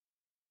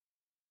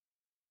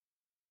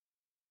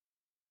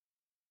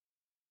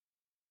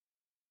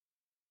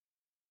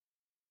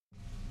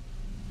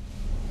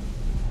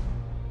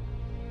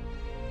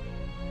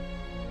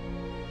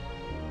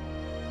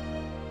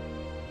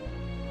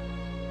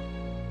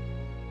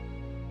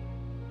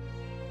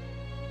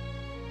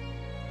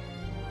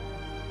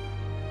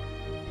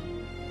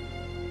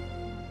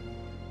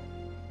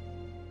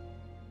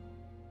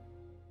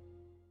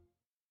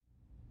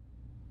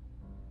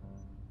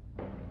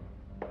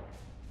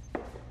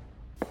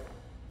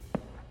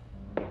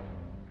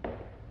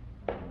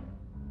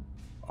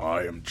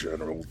I am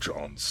General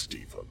John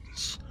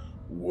Stevens.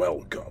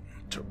 Welcome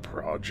to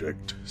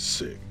Project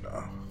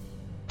Cigna.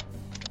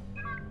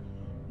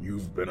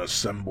 You've been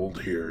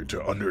assembled here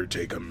to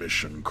undertake a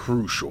mission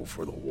crucial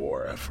for the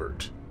war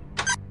effort.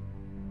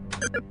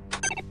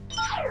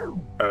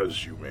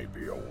 As you may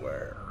be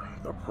aware,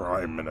 the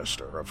Prime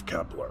Minister of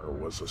Kepler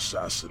was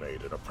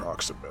assassinated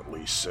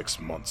approximately 6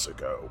 months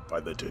ago by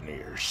the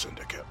Denier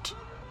Syndicate.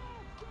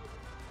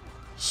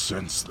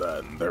 Since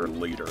then, their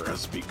leader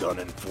has begun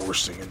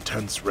enforcing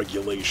intense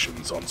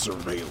regulations on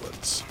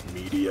surveillance,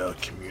 media,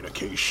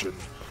 communication,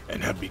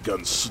 and have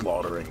begun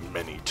slaughtering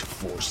many to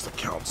force the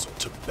Council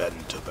to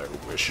bend to their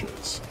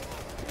wishes.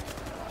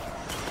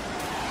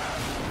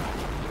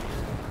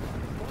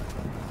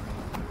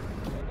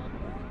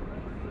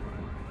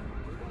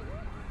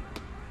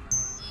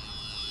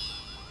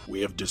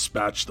 We have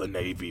dispatched the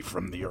Navy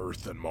from the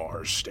Earth and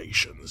Mars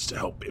stations to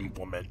help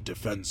implement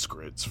defense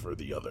grids for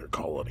the other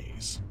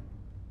colonies.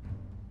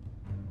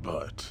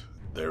 But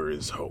there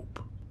is hope.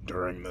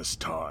 During this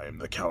time,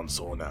 the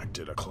Council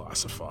enacted a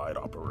classified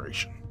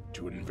operation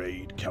to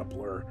invade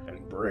Kepler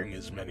and bring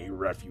as many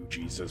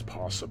refugees as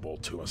possible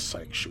to a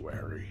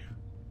sanctuary.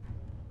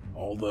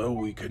 Although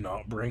we could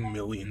not bring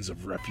millions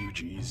of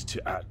refugees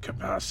to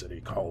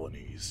at-capacity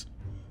colonies,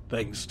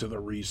 thanks to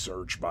the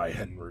research by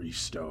Henry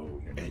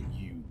Stone and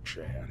you,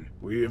 Jan,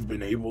 we have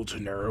been able to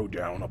narrow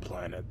down a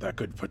planet that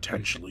could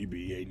potentially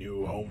be a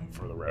new home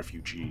for the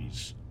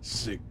refugees.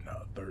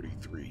 Cigna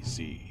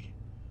 33Z.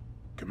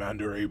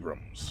 Commander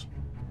Abrams.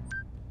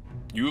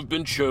 You have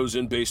been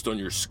chosen based on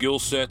your skill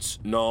sets,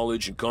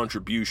 knowledge, and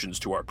contributions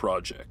to our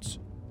projects.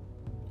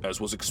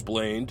 As was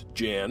explained,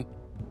 Jan,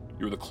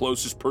 you're the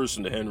closest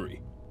person to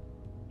Henry.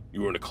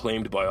 You are an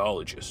acclaimed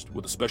biologist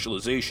with a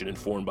specialization in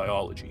foreign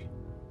biology.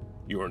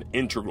 You are an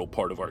integral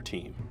part of our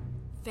team.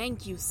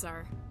 Thank you,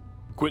 sir.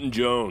 Quentin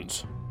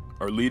Jones,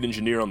 our lead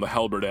engineer on the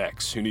Halbert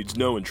X, who needs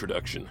no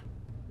introduction.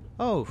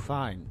 Oh,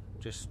 fine.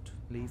 Just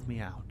leave me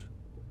out.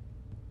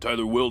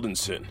 Tyler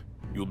Wildenson,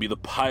 you will be the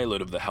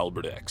pilot of the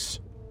Halbert X.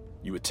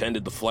 You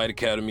attended the Flight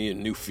Academy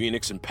in New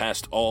Phoenix and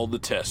passed all the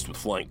tests with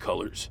flying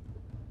colors.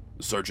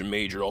 The Sergeant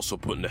Major also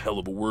put in a hell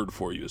of a word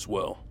for you as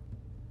well.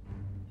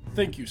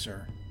 Thank you,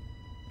 sir.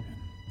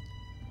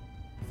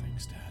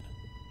 Thanks, Dad.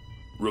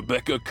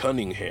 Rebecca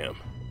Cunningham.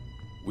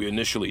 We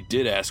initially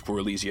did ask for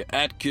Elysia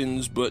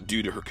Atkins, but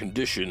due to her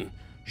condition,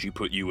 she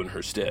put you in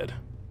her stead.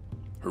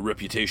 Her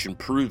reputation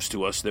proves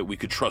to us that we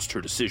could trust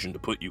her decision to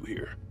put you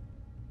here.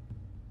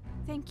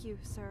 Thank you,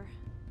 sir.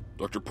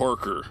 Dr.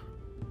 Parker,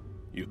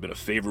 you've been a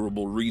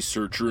favorable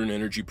researcher in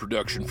energy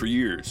production for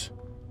years.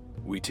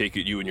 We take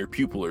it you and your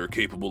pupil are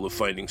capable of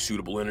finding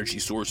suitable energy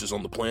sources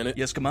on the planet?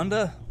 Yes,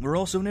 Commander. We're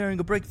also nearing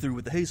a breakthrough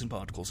with the Hazen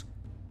particles.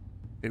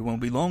 It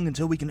won't be long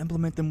until we can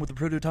implement them with the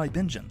prototype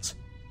engines.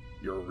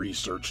 Your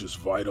research is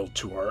vital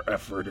to our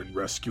effort in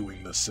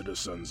rescuing the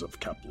citizens of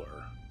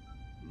Kepler.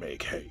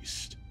 Make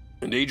haste.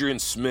 And Adrian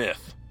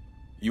Smith,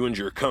 you and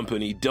your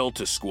company,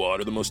 Delta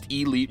Squad, are the most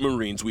elite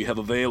Marines we have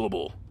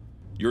available.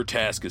 Your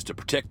task is to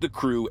protect the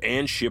crew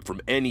and ship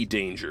from any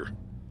danger.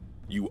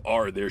 You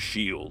are their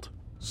shield.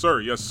 Sir,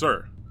 yes,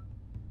 sir.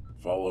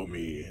 Follow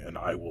me, and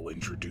I will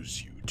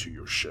introduce you to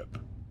your ship.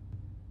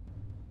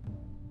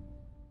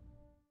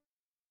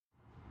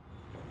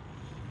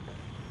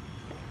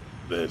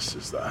 This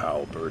is the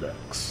Halbert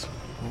X.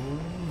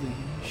 Holy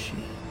shit.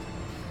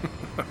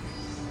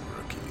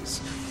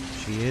 Rookies.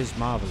 She is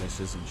marvelous,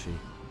 isn't she?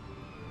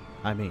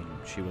 I mean,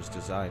 she was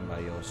designed by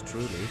yours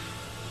truly.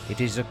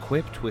 It is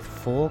equipped with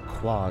 4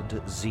 quad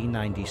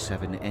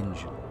Z97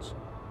 engines,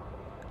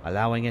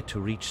 allowing it to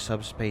reach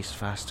subspace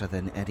faster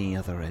than any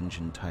other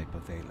engine type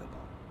available.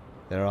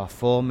 There are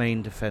 4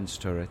 main defense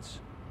turrets,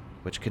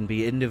 which can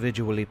be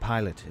individually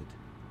piloted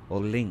or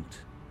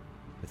linked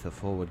with a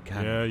forward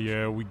cannon.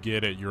 Yeah, we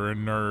get it. You're a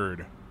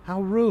nerd.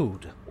 How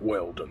rude.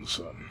 Well done,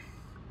 son.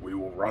 We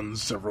will run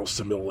several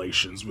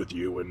simulations with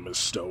you and Miss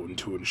Stone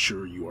to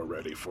ensure you are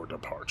ready for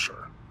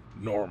departure.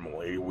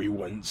 Normally, we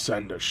wouldn't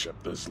send a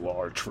ship this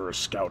large for a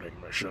scouting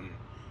mission,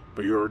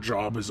 but your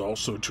job is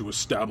also to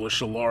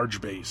establish a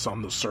large base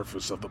on the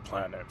surface of the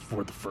planet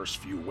for the first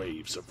few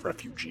waves of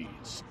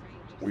refugees.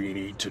 We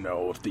need to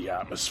know if the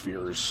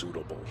atmosphere is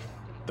suitable,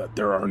 that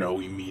there are no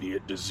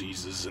immediate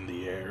diseases in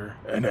the air,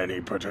 and any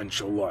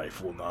potential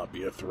life will not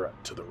be a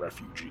threat to the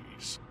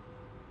refugees.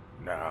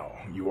 Now,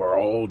 you are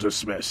all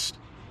dismissed.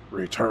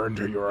 Return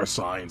to your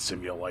assigned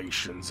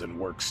simulations and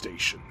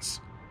workstations.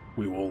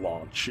 We will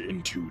launch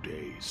in 2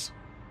 days.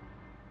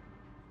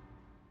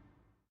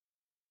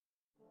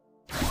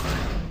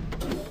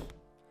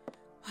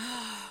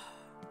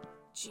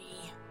 Gee,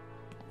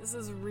 this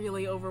is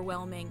really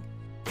overwhelming.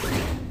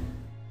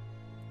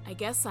 I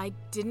guess I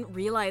didn't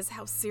realize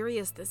how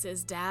serious this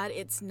is, Dad.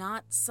 It's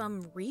not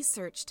some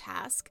research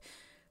task.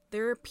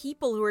 There are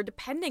people who are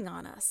depending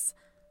on us.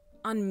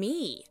 On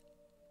me.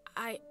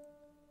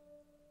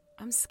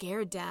 I'm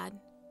scared, Dad.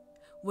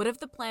 What if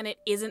the planet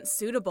isn't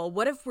suitable?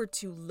 What if we're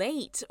too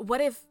late? What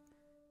if...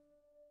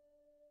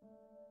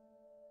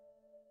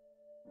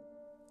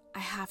 I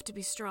have to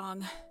be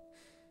strong.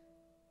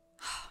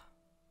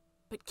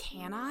 But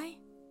can I?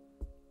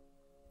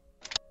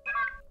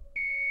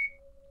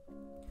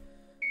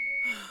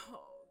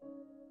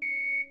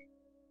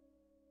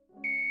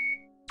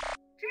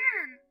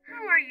 Jan,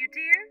 how are you,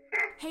 dear?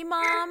 Hey,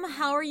 Mom.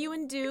 How are you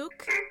and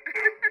Duke?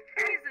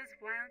 He's as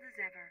wild as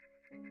ever.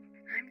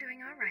 I'm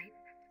doing all right.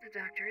 The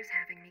doctor is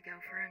having me go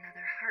for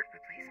another heart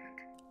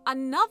replacement.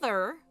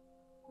 Another?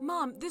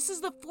 Mom, this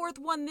is the 4th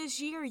one this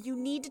year. You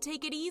need to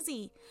take it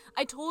easy.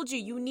 I told you,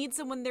 you need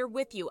someone there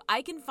with you.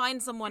 I can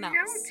find someone else.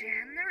 No,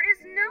 Jan, there is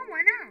no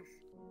one else.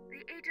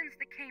 The agents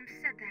that came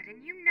said that,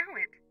 and you know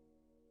it.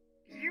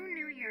 You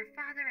knew your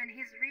father and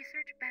his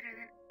research better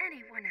than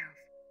anyone else.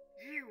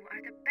 You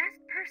are the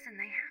best person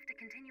they have to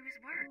continue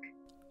his work.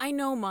 I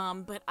know,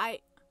 Mom, but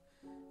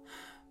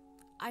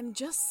I'm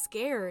just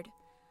scared.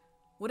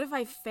 What if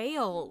I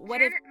fail? What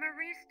if... Janet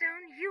Marie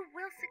Stone, you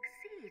will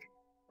succeed.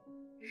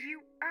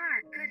 You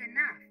are good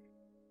enough.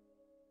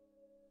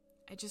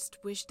 I just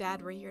wish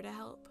Dad were here to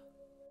help.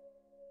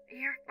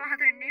 Your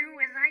father knew,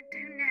 as I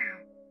do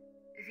now,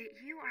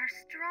 that you are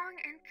strong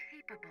and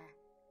capable.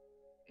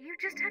 You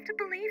just have to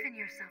believe in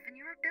yourself and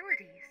your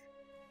abilities.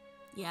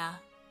 Yeah.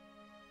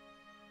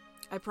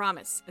 I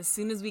promise, as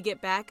soon as we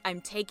get back, I'm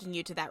taking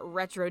you to that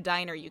retro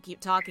diner you keep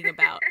talking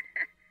about.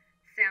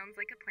 Sounds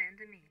like a plan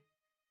to me.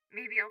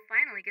 Maybe I'll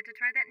finally get to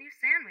try that new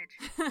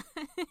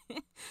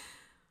sandwich.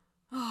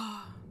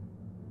 Oh,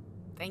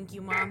 thank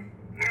you, Mom.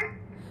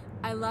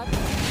 I love you.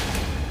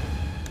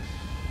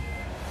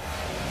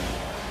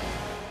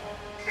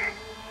 Jan,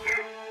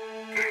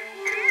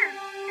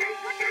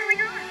 what's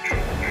going on?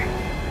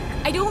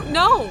 I don't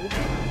know.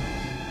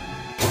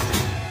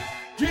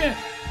 Jan,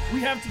 we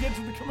have to get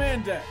to the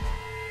command deck.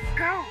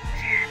 Go,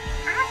 Jan.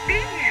 I'll be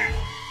here.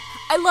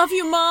 I love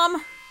you, Mom.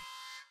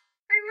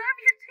 I love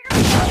you too.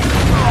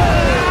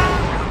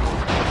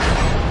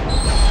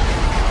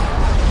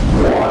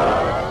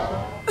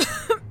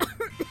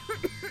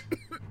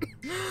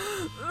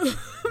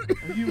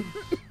 Are you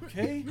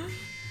okay?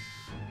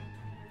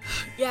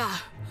 Yeah.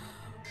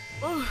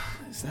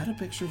 Is that a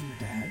picture of your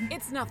dad?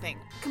 It's nothing.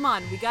 Come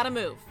on, we gotta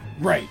move.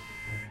 Right.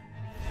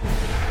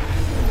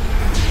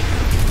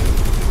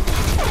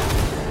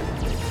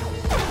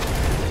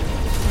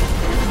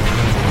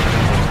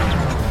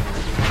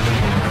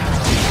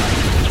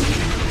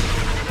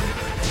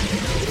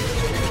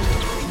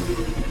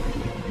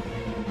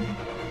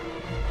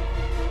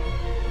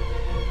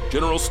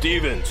 General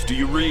Stevens, do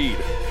you read?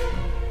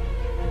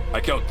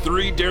 I count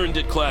 3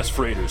 Darendit-class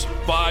freighters,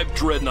 5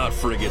 Dreadnought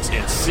frigates,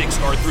 and 6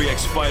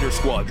 R3X fighter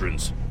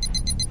squadrons.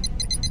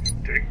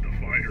 Take the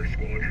fighter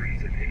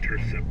squadrons and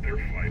intercept their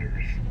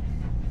fighters.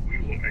 We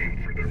will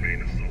aim for their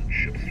main assault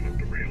ships with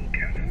the rail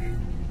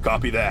cannon.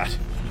 Copy that.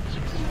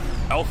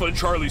 Alpha and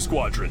Charlie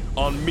Squadron,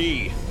 on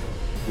me.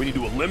 We need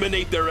to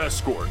eliminate their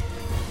escort.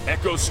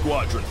 Echo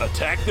Squadron,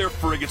 attack their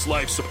frigate's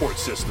life support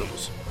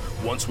systems.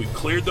 Once we've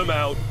cleared them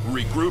out,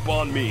 regroup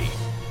on me.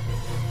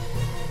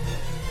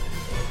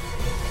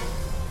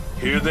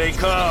 Here they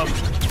come!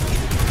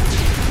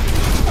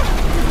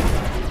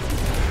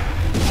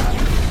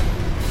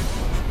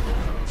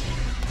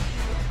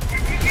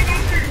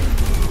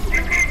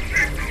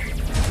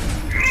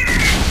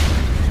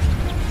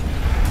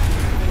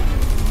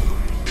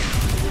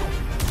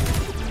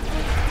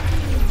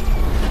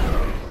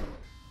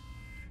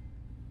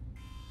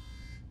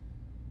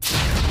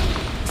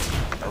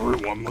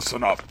 Everyone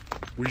listen up.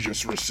 We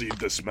just received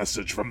this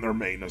message from their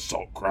main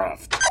assault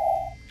craft.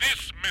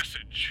 This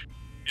message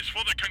is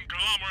for the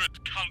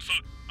conglomerate council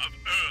of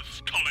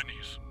Earth's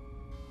colonies,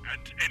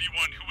 and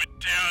anyone who would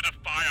dare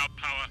defy our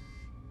power.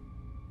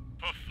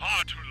 For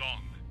far too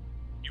long,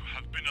 you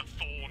have been a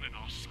thorn in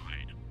our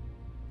side.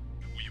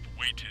 We've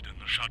waited in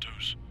the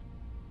shadows.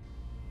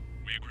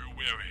 We grew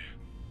weary,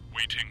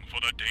 waiting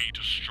for the day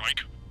to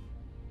strike.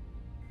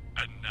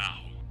 And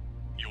now,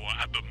 you are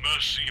at the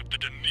mercy of the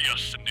Denia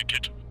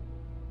Syndicate.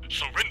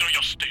 Surrender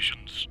your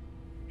stations,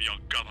 your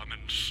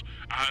governments,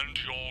 and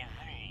your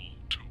rule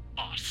to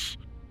us,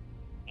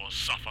 or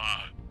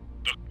suffer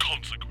the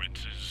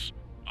consequences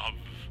of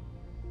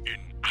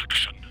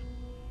inaction.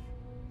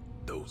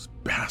 Those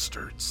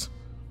bastards.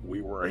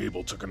 We were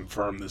able to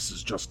confirm this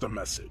is just a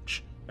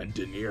message, and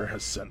Denier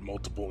has sent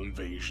multiple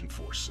invasion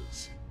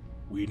forces.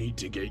 We need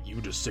to get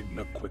you to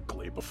Cygna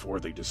quickly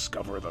before they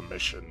discover the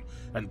mission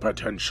and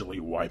potentially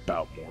wipe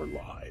out more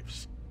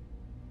lives.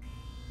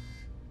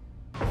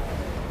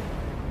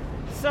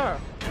 Sir,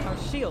 our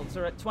shields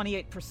are at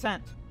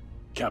 28%.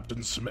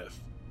 Captain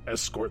Smith,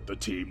 escort the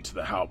team to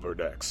the Halberd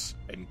X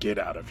and get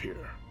out of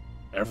here.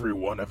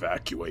 Everyone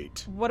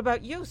evacuate. What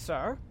about you,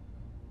 sir?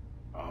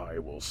 I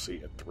will see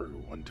it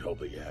through until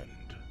the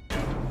end.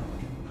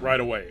 Right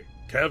away.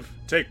 Kev,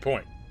 take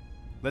point.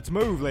 Let's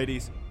move,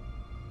 ladies.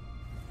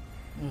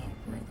 Oh,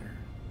 brother.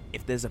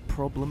 If there's a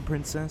problem,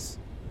 Princess,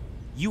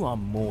 you are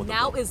more than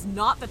Now welcome. is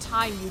not the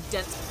time, you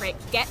dense prick.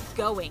 Get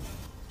going.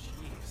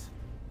 Jeez.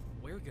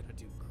 We're gonna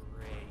do great.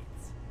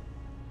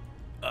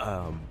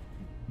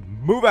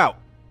 Move out!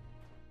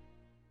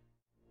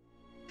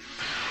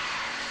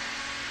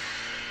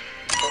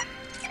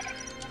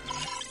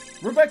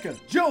 Rebecca,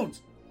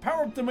 Jones,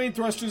 power up the main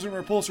thrusters and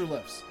repulsor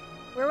lifts.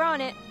 We're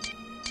on it.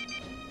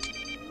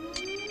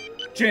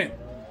 Jan,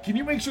 can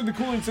you make sure the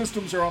cooling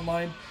systems are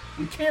online?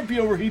 We can't be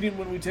overheating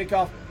when we take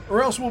off,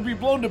 or else we'll be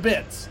blown to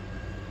bits.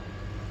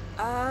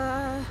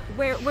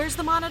 Where's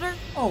the monitor?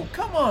 Oh,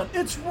 come on.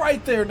 It's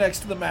right there next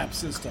to the map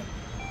system.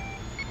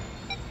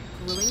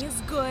 Cooling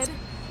is good.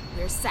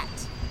 We're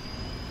set.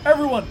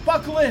 Everyone,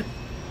 buckle in.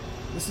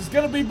 This is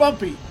gonna be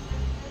bumpy.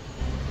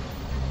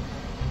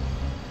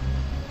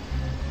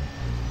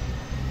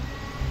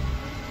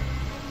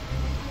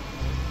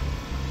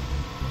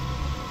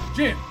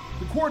 Jan,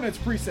 the coordinates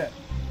preset.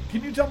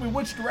 Can you tell me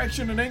which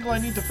direction and angle I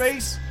need to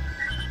face?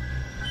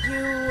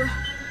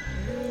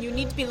 You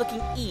need to be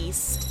looking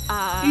east.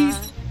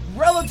 East?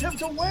 Relative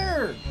to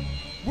where?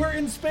 We're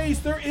in space.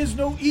 There is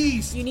no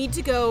east. You need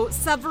to go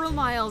several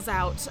miles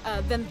out,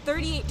 then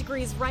 38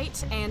 degrees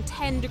right and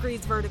 10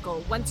 degrees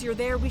vertical. Once you're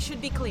there, we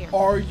should be clear.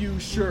 Are you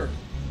sure?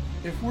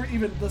 If we're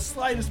even the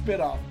slightest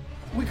bit off,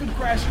 we could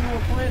crash into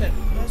a planet,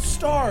 a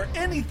star,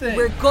 anything.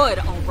 We're good,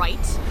 all right?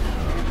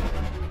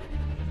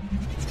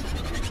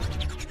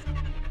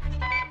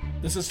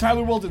 This is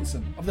Tyler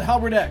Wildenson of the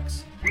Halberd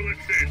X.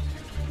 Wildenson,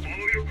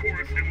 follow your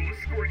course and we'll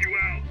escort you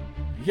out.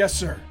 Yes,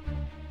 sir.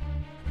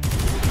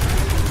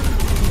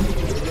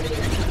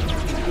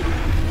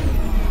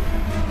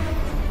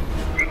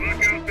 Good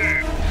luck out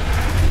there.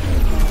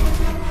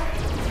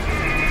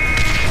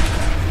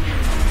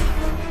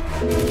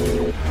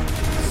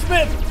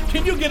 Smith,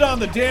 can you get on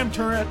the damn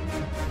turret?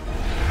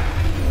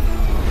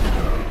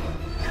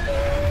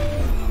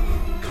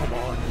 Come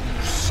on,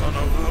 you son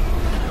of a...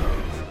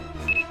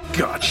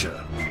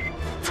 Gotcha.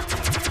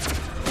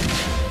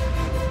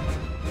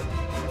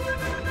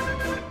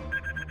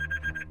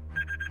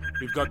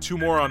 We've got 2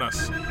 more on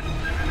us.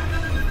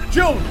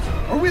 Jones,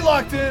 are we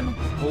locked in?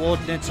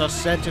 Coordinates are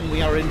set and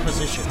we are in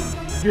position.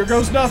 Here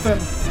goes nothing.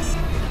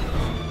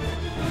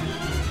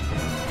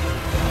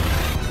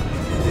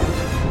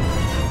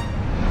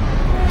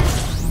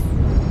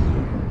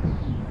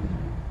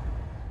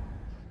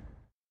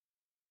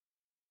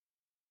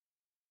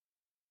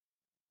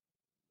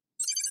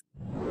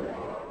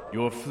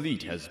 Your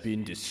fleet has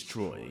been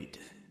destroyed.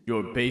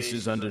 Your base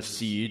is under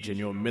siege and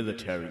your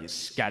military is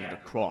scattered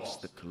across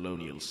the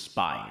colonial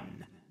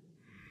spine.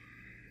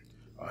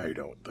 I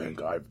don't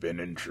think I've been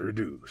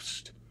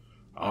introduced.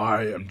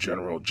 I am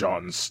General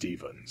John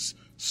Stevens,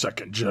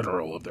 2nd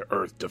General of the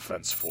Earth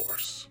Defense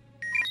Force.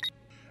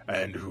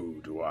 And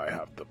who do I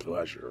have the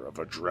pleasure of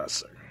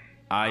addressing?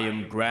 I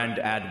am Grand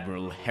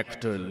Admiral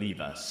Hector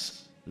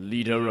Livas,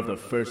 leader of the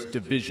 1st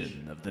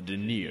Division of the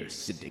Denier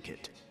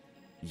Syndicate.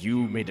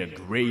 You made a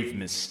grave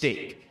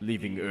mistake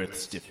leaving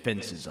Earth's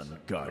defenses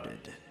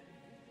unguarded.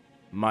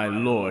 My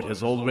lord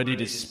has already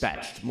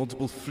dispatched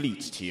multiple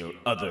fleets to your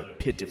other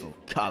pitiful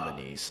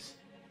colonies.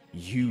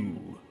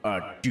 You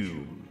are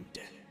doomed.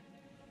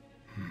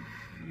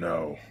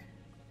 No.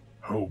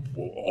 Hope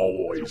will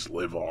always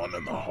live on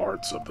in the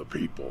hearts of the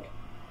people.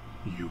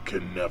 You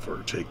can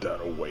never take that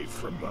away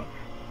from them.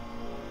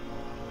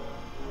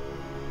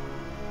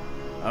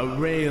 A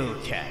rail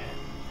cannon.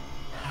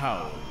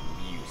 How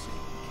amusing.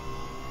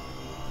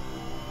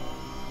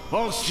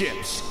 All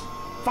ships,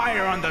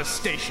 fire on the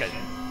station!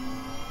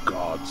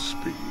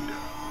 Godspeed,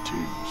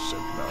 Team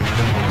Sigma.